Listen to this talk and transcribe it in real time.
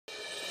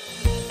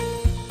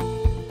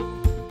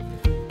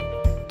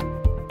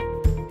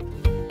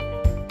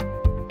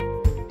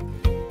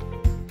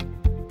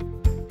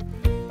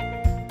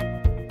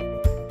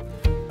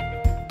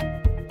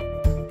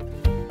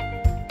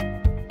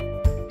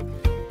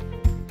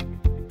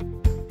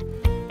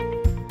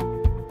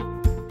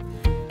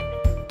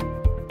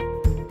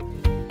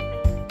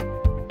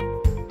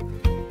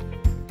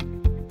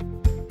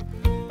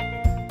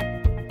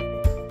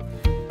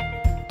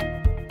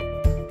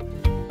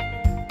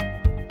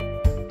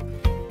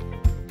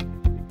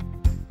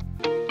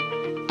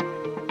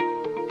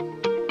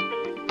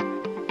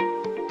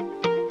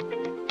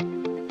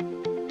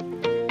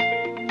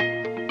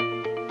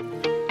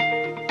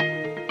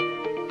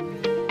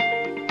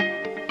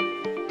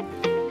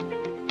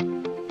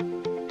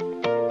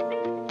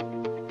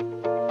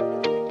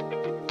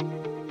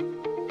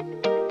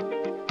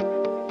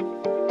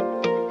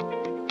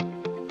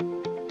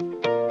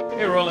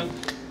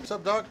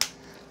up, Doc?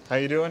 How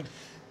you doing?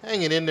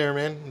 Hanging in there,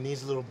 man.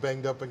 Knee's a little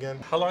banged up again.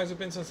 How long has it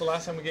been since the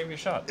last time we gave you a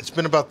shot? It's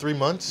been about 3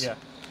 months. Yeah.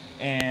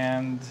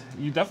 And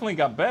you definitely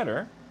got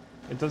better.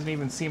 It doesn't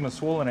even seem as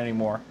swollen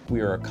anymore.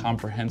 We are a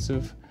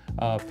comprehensive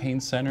pain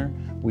center.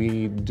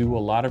 We do a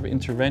lot of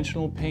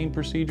interventional pain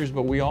procedures,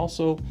 but we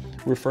also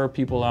refer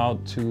people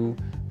out to,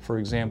 for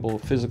example,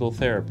 physical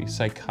therapy,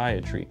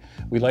 psychiatry.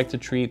 We like to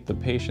treat the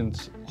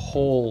patient's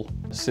whole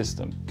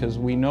system because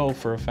we know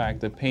for a fact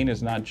that pain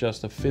is not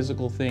just a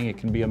physical thing, it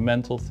can be a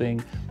mental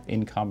thing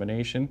in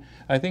combination.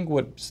 I think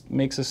what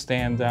makes us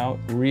stand out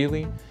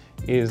really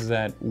is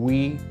that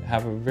we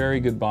have a very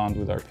good bond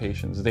with our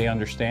patients. They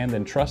understand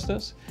and trust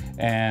us,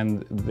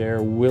 and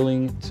they're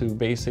willing to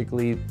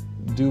basically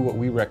do what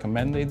we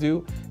recommend they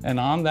do. And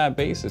on that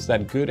basis,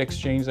 that good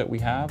exchange that we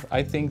have,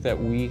 I think that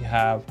we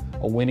have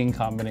a winning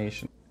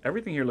combination.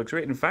 Everything here looks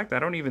great. In fact, I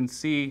don't even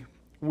see,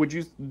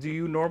 do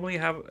you normally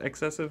have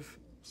excessive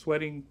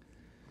sweating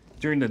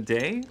during the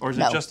day, or is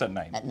it just at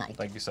night? At night.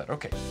 Like you said,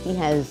 okay. He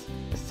has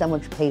so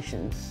much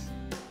patience,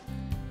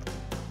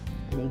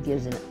 and he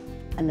gives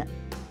an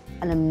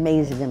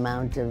amazing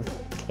amount of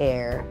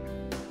care,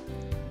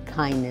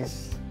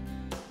 kindness.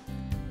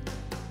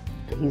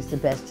 He's the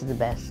best of the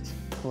best.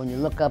 When you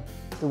look up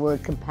the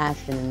word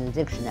compassion in the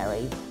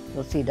dictionary,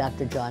 you'll see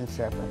Dr. John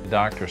Serpa.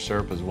 Dr.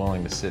 Serpa is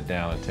willing to sit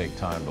down and take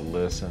time to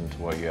listen to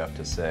what you have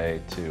to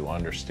say, to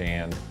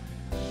understand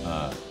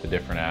the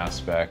different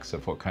aspects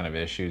of what kind of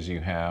issues you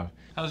have.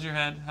 How's your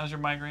head? How's your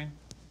migraine?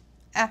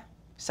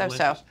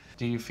 So-so.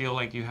 Do you feel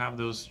like you have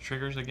those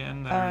triggers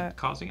again that are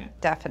causing it?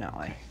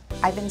 Definitely.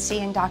 I've been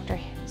seeing Dr.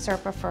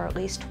 Serpa for at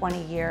least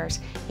 20 years.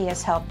 He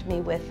has helped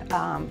me with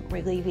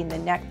relieving the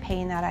neck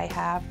pain that I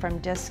have from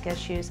disc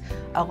issues,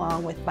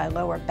 along with my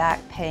lower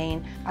back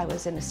pain. I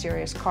was in a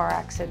serious car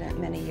accident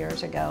many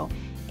years ago,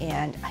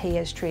 and he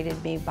has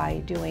treated me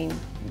by doing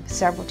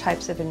several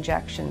types of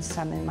injections,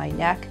 some in my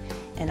neck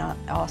and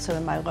also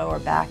in my lower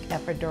back,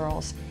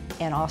 epidurals,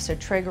 and also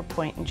trigger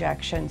point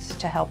injections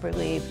to help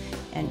relieve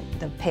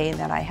the pain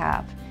that I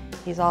have.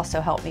 He's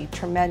also helped me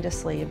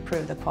tremendously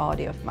improve the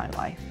quality of my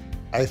life.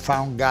 I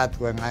found God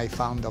when I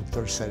found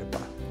Dr.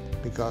 Serpa,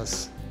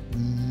 because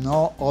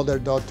no other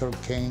doctor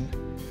can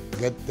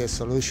get the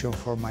solution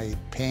for my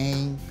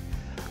pain.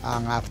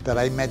 And after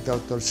I met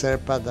Dr.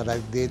 Serpa,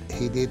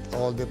 he did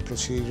all the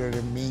procedure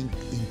in me,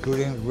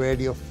 including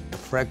radio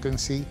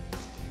frequency.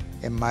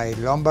 In my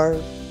lumbar,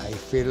 I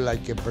feel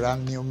like a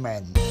brand new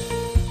man.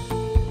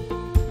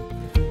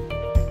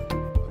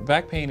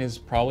 Back pain is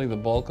probably the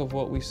bulk of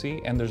what we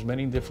see, and there's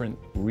many different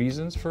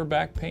reasons for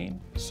back pain.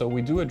 So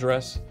we do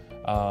address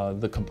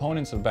the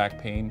components of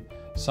back pain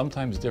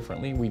sometimes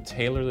differently. We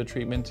tailor the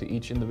treatment to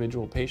each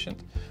individual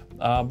patient.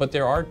 But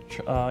there are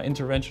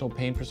interventional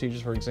pain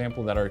procedures, for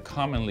example, that are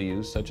commonly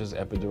used, such as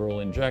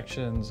epidural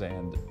injections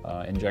and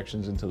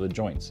injections into the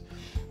joints.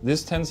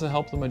 This tends to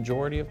help the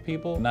majority of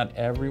people. Not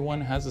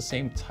everyone has the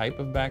same type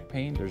of back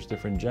pain. There's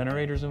different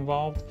generators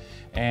involved,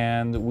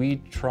 and we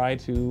try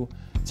to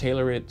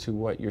tailor it to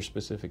what your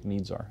specific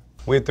needs are.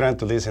 We try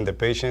to listen to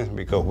patients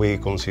because we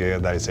consider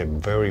that it's a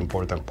very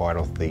important part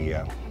of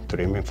the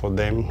treatment for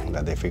them,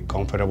 that they feel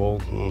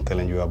comfortable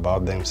telling you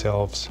about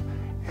themselves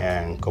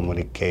and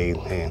communicate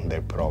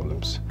their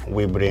problems.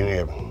 We bring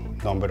a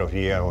number of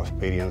years of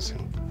experience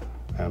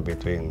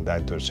between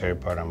Dr.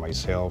 Serpa and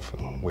myself.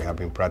 We have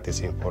been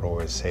practicing for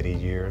over 30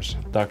 years.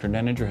 Dr.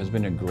 Neninger has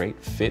been a great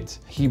fit.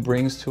 He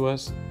brings to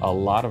us a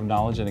lot of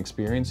knowledge and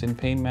experience in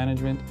pain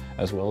management,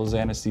 as well as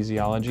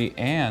anesthesiology,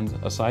 and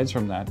aside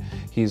from that,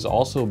 he's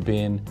also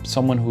been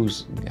someone who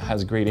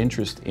has great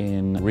interest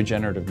in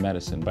regenerative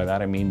medicine. By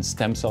that I mean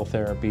stem cell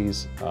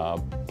therapies,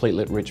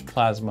 platelet-rich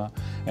plasma,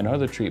 and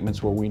other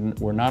treatments where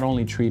we're not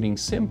only treating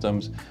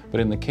symptoms, but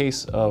in the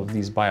case of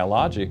these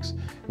biologics,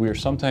 we are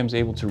sometimes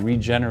able to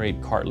regenerate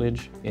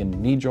cartilage in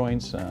knee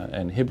joints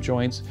and hip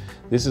joints.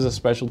 This is a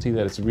specialty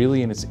that it's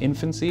really in its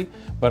infancy,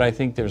 but I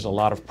think there's a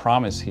lot of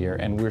promise here,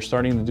 and we're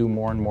starting to do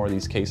more and more of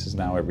these cases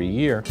now every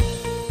year.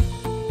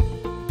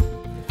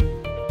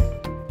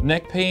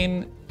 Neck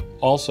pain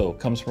also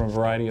comes from a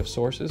variety of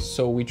sources,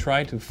 so we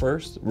try to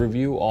first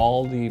review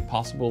all the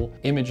possible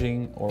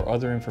imaging or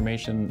other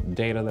information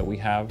data that we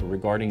have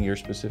regarding your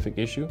specific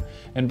issue,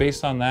 and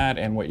based on that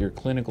and what your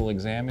clinical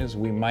exam is,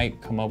 we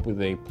might come up with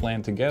a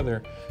plan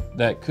together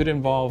that could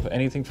involve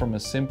anything from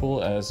as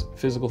simple as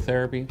physical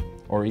therapy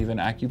or even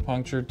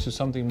acupuncture to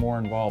something more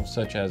involved,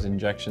 such as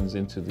injections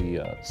into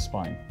the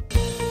spine.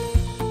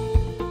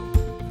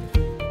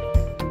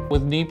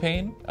 With knee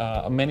pain,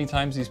 many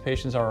times these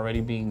patients are already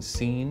being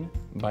seen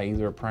by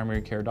either a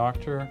primary care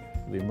doctor,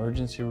 the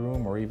emergency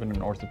room, or even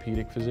an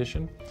orthopedic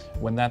physician.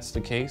 When that's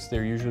the case,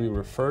 they're usually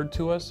referred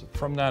to us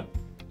from that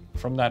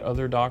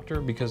other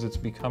doctor because it's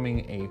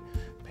becoming a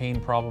pain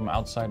problem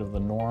outside of the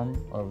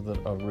norm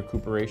of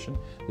recuperation.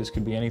 This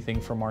could be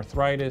anything from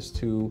arthritis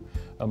to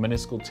a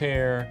meniscal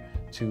tear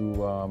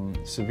to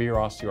severe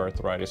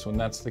osteoarthritis. When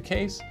that's the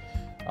case,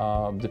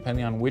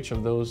 depending on which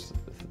of those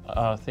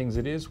things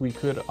it is, we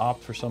could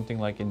opt for something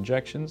like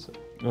injections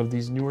of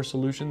these newer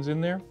solutions in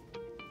there.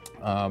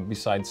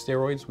 Besides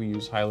steroids, we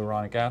use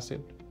hyaluronic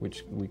acid,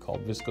 which we call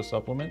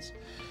viscosupplements.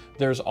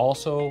 There's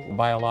also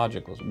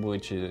biologicals,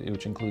 which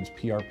includes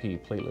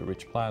PRP,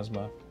 platelet-rich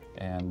plasma,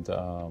 and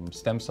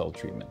stem cell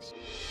treatments.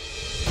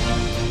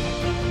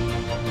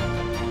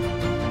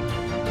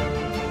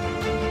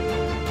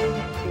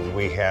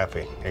 We have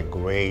a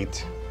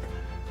great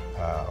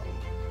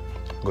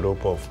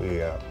group of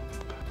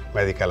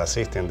medical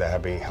assistants that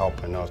have been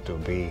helping us to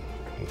be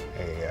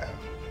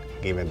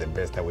giving the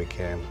best that we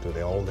can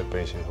to all the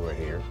patients who are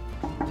here.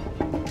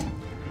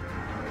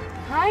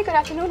 Hi, good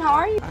afternoon. How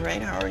are you? All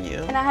right, how are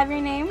you? Can I have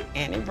your name?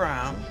 Annie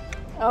Brown.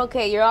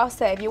 Okay, you're all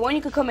set. If you want,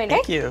 you could come in.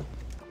 Thank you.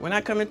 When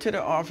I come into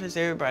the office,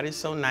 everybody's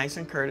so nice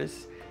and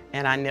courteous,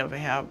 and I never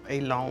have a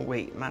long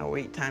wait. My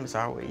wait time is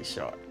always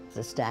short.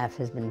 The staff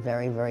has been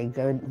very, very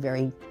good,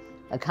 very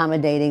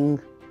accommodating,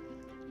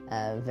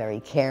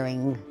 very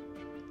caring,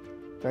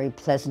 very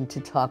pleasant to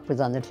talk with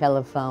on the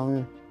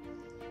telephone.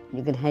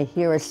 You can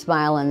hear a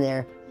smile in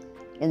their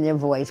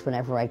voice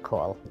whenever I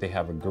call. They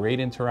have a great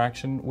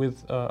interaction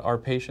with our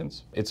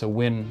patients. It's a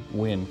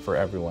win-win for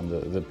everyone,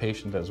 the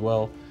patient as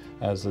well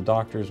as the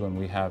doctors, when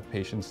we have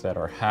patients that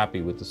are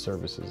happy with the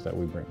services that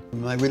we bring.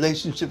 My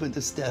relationship with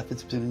the staff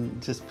has been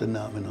just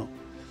phenomenal.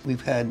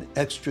 We've had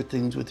extra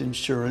things with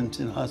insurance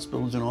and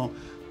hospitals and all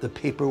the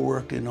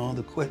paperwork and all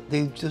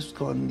they've just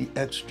gone the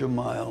extra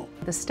mile.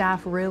 The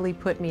staff really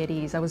put me at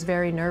ease. I was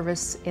very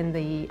nervous in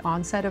the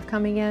onset of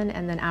coming in,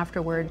 and then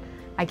afterward,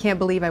 I can't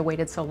believe I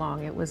waited so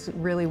long. It was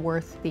really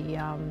worth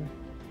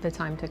the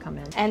time to come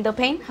in. And the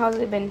pain, how's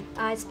it been?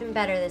 It's been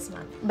better this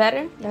month.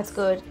 Better? That's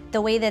good.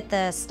 The way that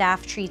the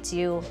staff treats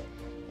you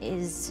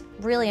is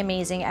really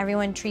amazing.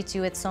 Everyone treats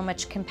you with so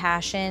much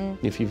compassion.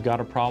 If you've got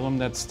a problem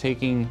that's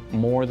taking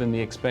more than the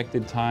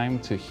expected time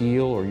to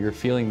heal, or you're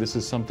feeling this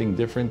is something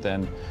different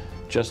than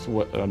just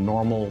what a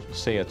normal,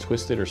 say, a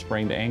twisted or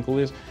sprained ankle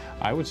is,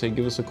 I would say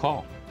give us a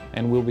call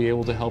and we'll be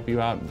able to help you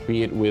out,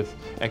 be it with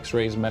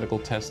x-rays, medical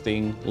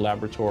testing,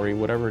 laboratory,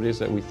 whatever it is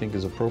that we think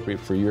is appropriate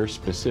for your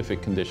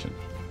specific condition.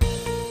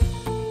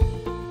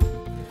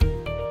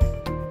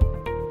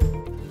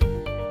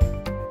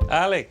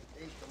 Ale,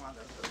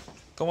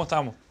 ¿cómo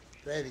estamos?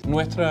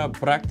 Nuestra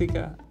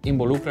práctica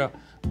involucra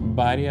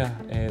varias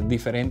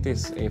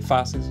diferentes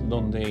fases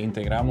donde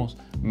integramos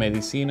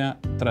medicina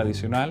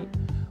tradicional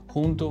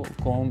junto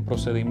con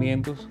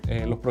procedimientos.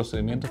 Los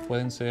procedimientos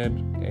pueden ser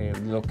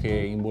los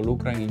que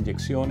involucran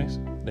inyecciones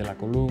de la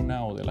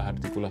columna o de las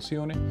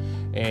articulaciones,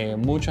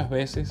 muchas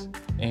veces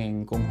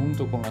en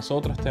conjunto con las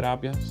otras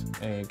terapias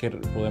que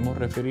podemos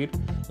referir.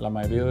 La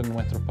mayoría de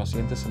nuestros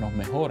pacientes se nos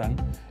mejoran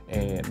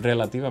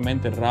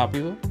relativamente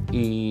rápido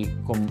y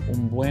con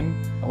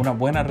una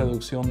buena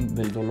reducción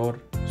del dolor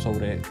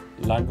sobre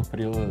largos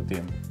periodos de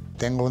tiempo.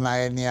 Tengo una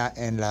hernia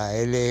en la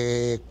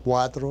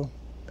L4,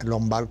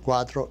 lumbar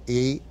 4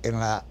 y en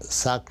la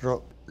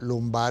sacro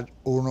lumbar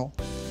 1.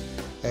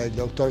 El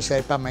doctor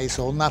Serpa me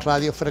hizo una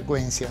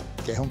radiofrecuencia,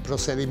 que es un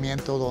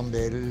procedimiento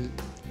donde él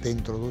te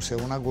introduce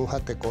una aguja,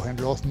 te cogen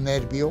los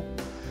nervios,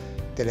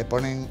 te le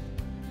ponen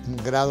un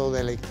grado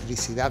de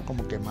electricidad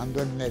como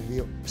quemando el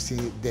nervio.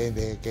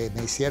 Desde que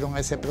me hicieron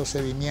ese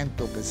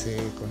procedimiento, que se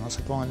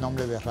conoce con el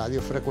nombre de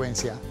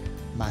radiofrecuencia,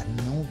 más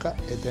nunca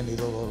he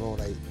tenido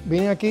dolor ahí.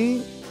 Vine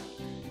aquí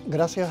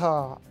gracias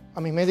a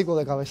mi médico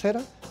de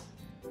cabecera,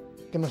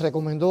 que me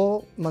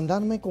recomendó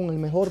mandarme con el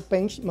mejor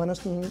pain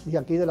management de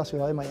aquí de la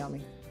ciudad de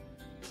Miami.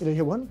 Y le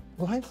dije, bueno,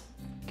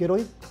 quiero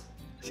ir.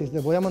 Si te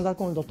voy a mandar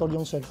con el doctor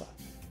John Serpa.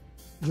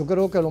 Yo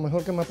creo que lo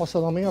mejor que me ha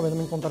pasado a mí,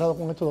 haberme encontrado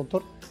con este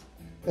doctor,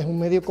 es un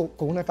médico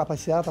con una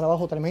capacidad de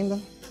trabajo tremenda.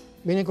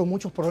 Viene con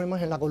muchos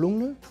problemas en la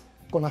columna,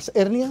 con las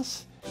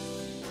hernias.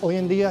 Hoy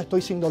en día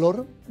estoy sin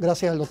dolor,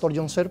 gracias al doctor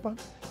John Serpa.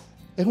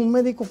 Es un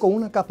médico con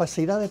una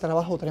capacidad de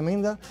trabajo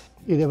tremenda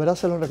y de verdad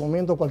se lo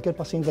recomiendo a cualquier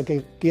paciente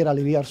que quiera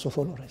aliviar sus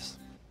dolores.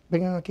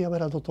 Vengan aquí a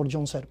ver al doctor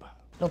John Serpa.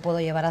 Lo puedo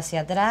llevar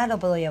hacia atrás, lo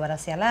puedo llevar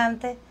hacia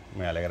adelante.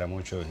 Me alegra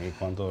mucho. ¿Y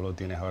cuánto dolor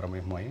tienes ahora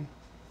mismo ahí?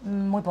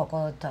 Muy poco,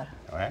 doctor.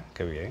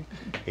 Qué bien.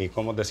 ¿Y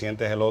cómo te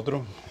sientes el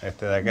otro,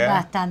 este de acá?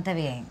 Bastante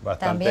bien.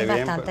 También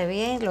bastante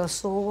bien. Lo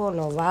subo,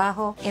 lo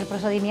bajo. El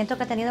procedimiento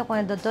que he tenido con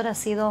el doctor ha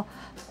sido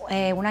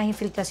unas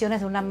infiltraciones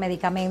de un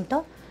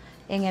medicamento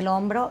en el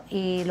hombro,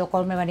 y lo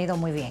cual me ha venido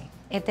muy bien.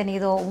 He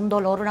tenido un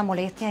dolor, una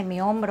molestia en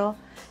mi hombro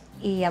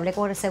y hablé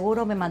con el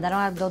seguro, me mandaron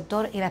al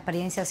doctor y la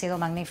experiencia ha sido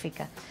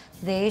magnífica.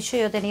 De hecho,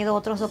 yo he tenido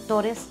otros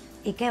doctores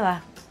y ¿qué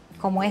va?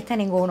 Como este,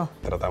 ninguno.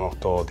 Tratamos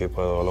todo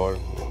tipo de dolor,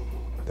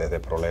 desde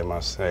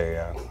problemas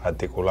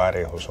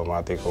articulares o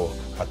somáticos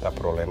hasta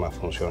problemas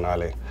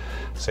funcionales,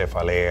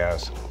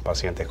 cefaleas,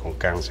 pacientes con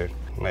cáncer.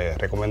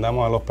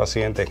 Recomendamos a los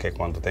pacientes que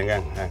cuando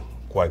tengan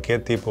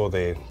cualquier tipo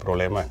de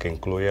problema que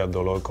incluya el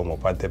dolor como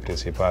parte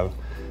principal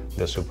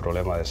de su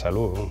problema de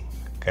salud,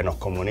 que nos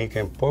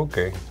comuniquen,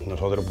 porque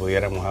nosotros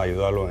pudiéramos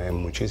ayudarlos en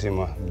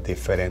muchísimas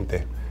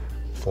diferentes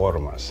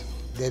formas.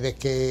 Desde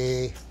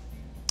que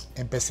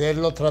empecé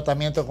los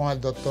tratamientos con el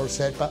doctor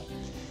Serpa,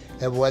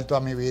 he vuelto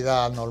a mi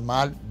vida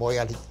normal. Voy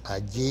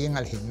allí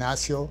al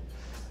gimnasio,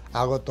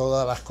 hago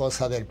todas las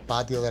cosas del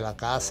patio de la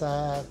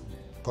casa,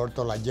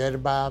 corto la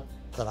hierba,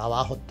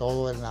 trabajo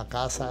todo en la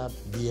casa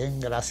bien,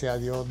 gracias a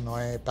Dios, no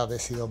he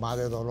padecido más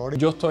de dolores.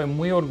 Yo estoy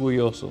muy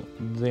orgulloso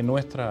de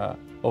nuestra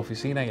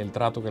oficina y el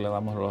trato que le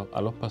damos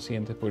a los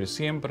pacientes, porque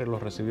siempre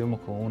los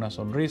recibimos con una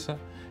sonrisa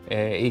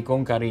y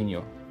con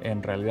cariño.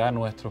 En realidad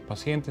nuestros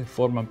pacientes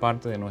forman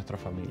parte de nuestra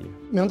familia.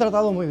 Me han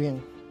tratado muy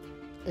bien.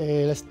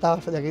 El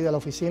staff de aquí de la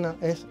oficina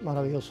es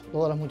maravilloso.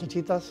 Todas las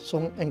muchachitas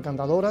son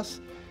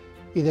encantadoras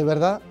y de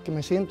verdad que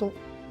me siento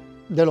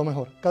de lo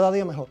mejor, cada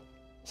día mejor.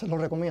 Se lo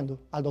recomiendo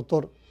al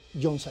doctor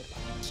John Serpa.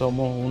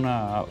 Somos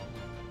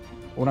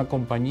una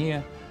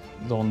compañía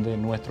donde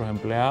nuestros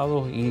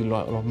empleados y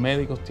los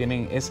médicos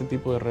tienen ese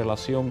tipo de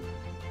relación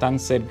tan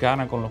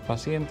cercana con los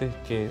pacientes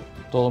que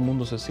todo el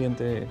mundo se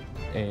siente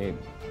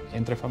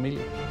entre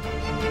familia.